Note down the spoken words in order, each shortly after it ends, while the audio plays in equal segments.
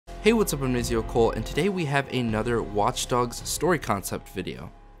Hey, what's up, I'm Nizio Cole, and today we have another Watch Dogs story concept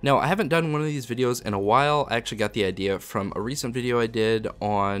video. Now, I haven't done one of these videos in a while. I actually got the idea from a recent video I did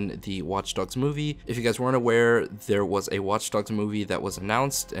on the Watch Dogs movie. If you guys weren't aware, there was a Watch Dogs movie that was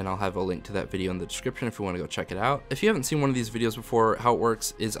announced, and I'll have a link to that video in the description if you want to go check it out. If you haven't seen one of these videos before, how it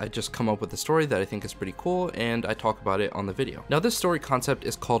works is I just come up with a story that I think is pretty cool, and I talk about it on the video. Now, this story concept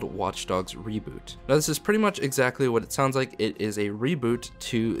is called Watch Dogs Reboot. Now, this is pretty much exactly what it sounds like. It is a reboot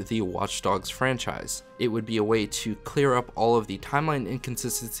to the Watch Dogs franchise. It would be a way to clear up all of the timeline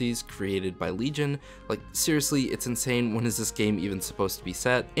inconsistencies created by Legion. Like, seriously, it's insane. When is this game even supposed to be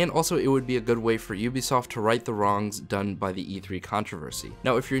set? And also, it would be a good way for Ubisoft to right the wrongs done by the E3 controversy.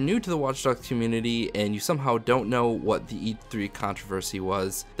 Now, if you're new to the Watch Dogs community and you somehow don't know what the E3 controversy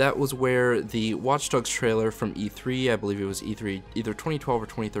was, that was where the Watch Dogs trailer from E3, I believe it was E3 either 2012 or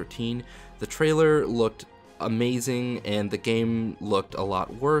 2013, the trailer looked amazing and the game looked a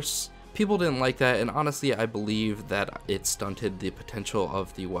lot worse. People didn't like that, and honestly, I believe that it stunted the potential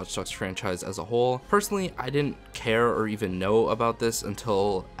of the Watch Dogs franchise as a whole. Personally, I didn't care or even know about this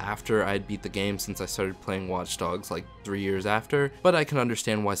until after I'd beat the game, since I started playing Watch Dogs like 3 years after, but I can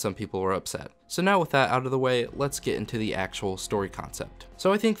understand why some people were upset. So now with that out of the way, let's get into the actual story concept.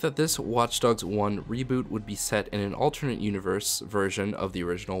 So I think that this Watch Dogs 1 reboot would be set in an alternate universe version of the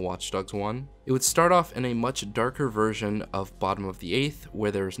original Watch Dogs 1. It would start off in a much darker version of Bottom of the Eighth,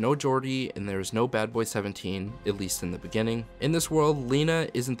 where there is no Jordy and there is no Bad Boy 17, at least in the beginning. In this world, Lena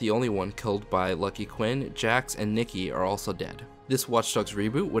isn't the only one killed by Lucky Quinn. Jax and Nikki are also dead. This Watch Dogs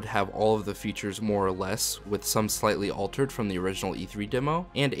reboot would have all of the features more or less, with some slightly altered from the original E3 demo,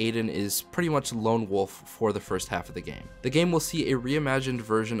 and Aiden is pretty much lone wolf for the first half of the game. The game will see a reimagined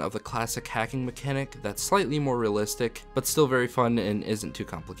version of the classic hacking mechanic that's slightly more realistic, but still very fun and isn't too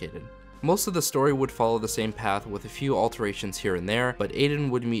complicated. Most of the story would follow the same path with a few alterations here and there, but Aiden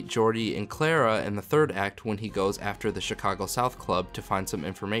would meet Jordy and Clara in the third act when he goes after the Chicago South Club to find some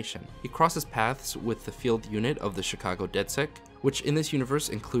information. He crosses paths with the field unit of the Chicago DedSec, which in this universe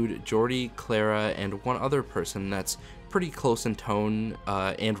include Jordy, Clara, and one other person that's pretty close in tone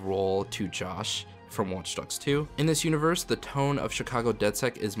and role to Josh from Watch Dogs 2. In this universe, the tone of Chicago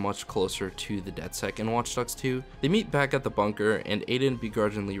DedSec is much closer to the DedSec in Watch Dogs 2. They meet back at the bunker, and Aiden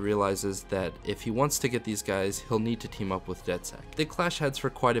begrudgingly realizes that if he wants to get these guys, he'll need to team up with DedSec. They clash heads for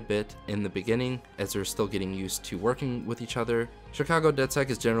quite a bit in the beginning, as they're still getting used to working with each other. Chicago DedSec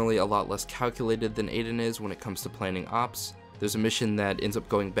is generally a lot less calculated than Aiden is when it comes to planning ops. There's a mission that ends up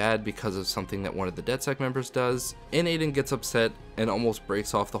going bad because of something that one of the DedSec members does, and Aiden gets upset and almost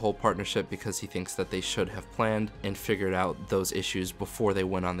breaks off the whole partnership because he thinks that they should have planned and figured out those issues before they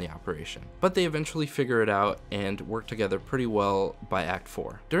went on the operation. But they eventually figure it out and work together pretty well by Act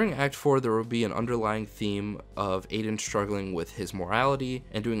 4. During Act 4, there will be an underlying theme of Aiden struggling with his morality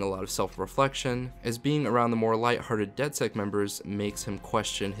and doing a lot of self-reflection, as being around the more lighthearted DedSec members makes him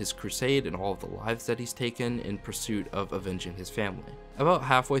question his crusade and all of the lives that he's taken in pursuit of avenging his family. About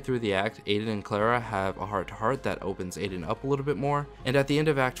halfway through the act, Aiden and Clara have a heart-to-heart that opens Aiden up a little bit more, and at the end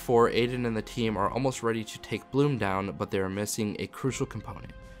of Act 4, Aiden and the team are almost ready to take Bloom down, but they are missing a crucial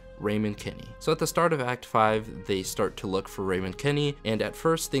component: Raymond Kinney. So at the start of Act 5, they start to look for Raymond Kinney, and at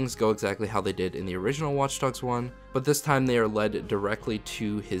first things go exactly how they did in the original Watch Dogs 1, but this time they are led directly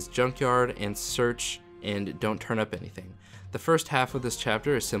to his junkyard and search and don't turn up anything. The first half of this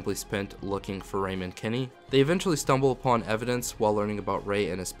chapter is simply spent looking for Raymond Kinney. They eventually stumble upon evidence while learning about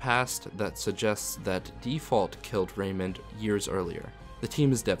Ray and his past that suggests that Default killed Raymond years earlier. The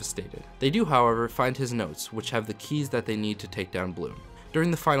team is devastated. They do, however, find his notes, which have the keys that they need to take down Bloom. During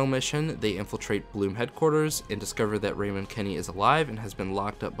the final mission, they infiltrate Bloom headquarters and discover that Raymond Kinney is alive and has been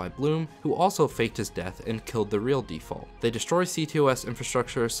locked up by Bloom, who also faked his death and killed the real Default. They destroy CTOS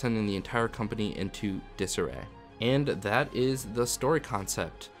infrastructure, sending the entire company into disarray. And that is the story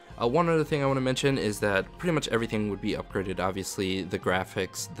concept. One other thing I want to mention is that pretty much everything would be upgraded. Obviously, the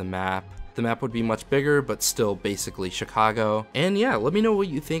graphics, the map. The map would be much bigger, but still basically Chicago. And yeah, let me know what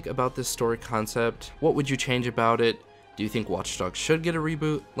you think about this story concept. What would you change about it? Do you think Watch Dogs should get a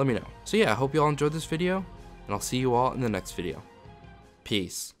reboot? Let me know. So yeah, I hope you all enjoyed this video, and I'll see you all in the next video.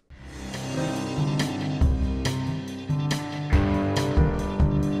 Peace.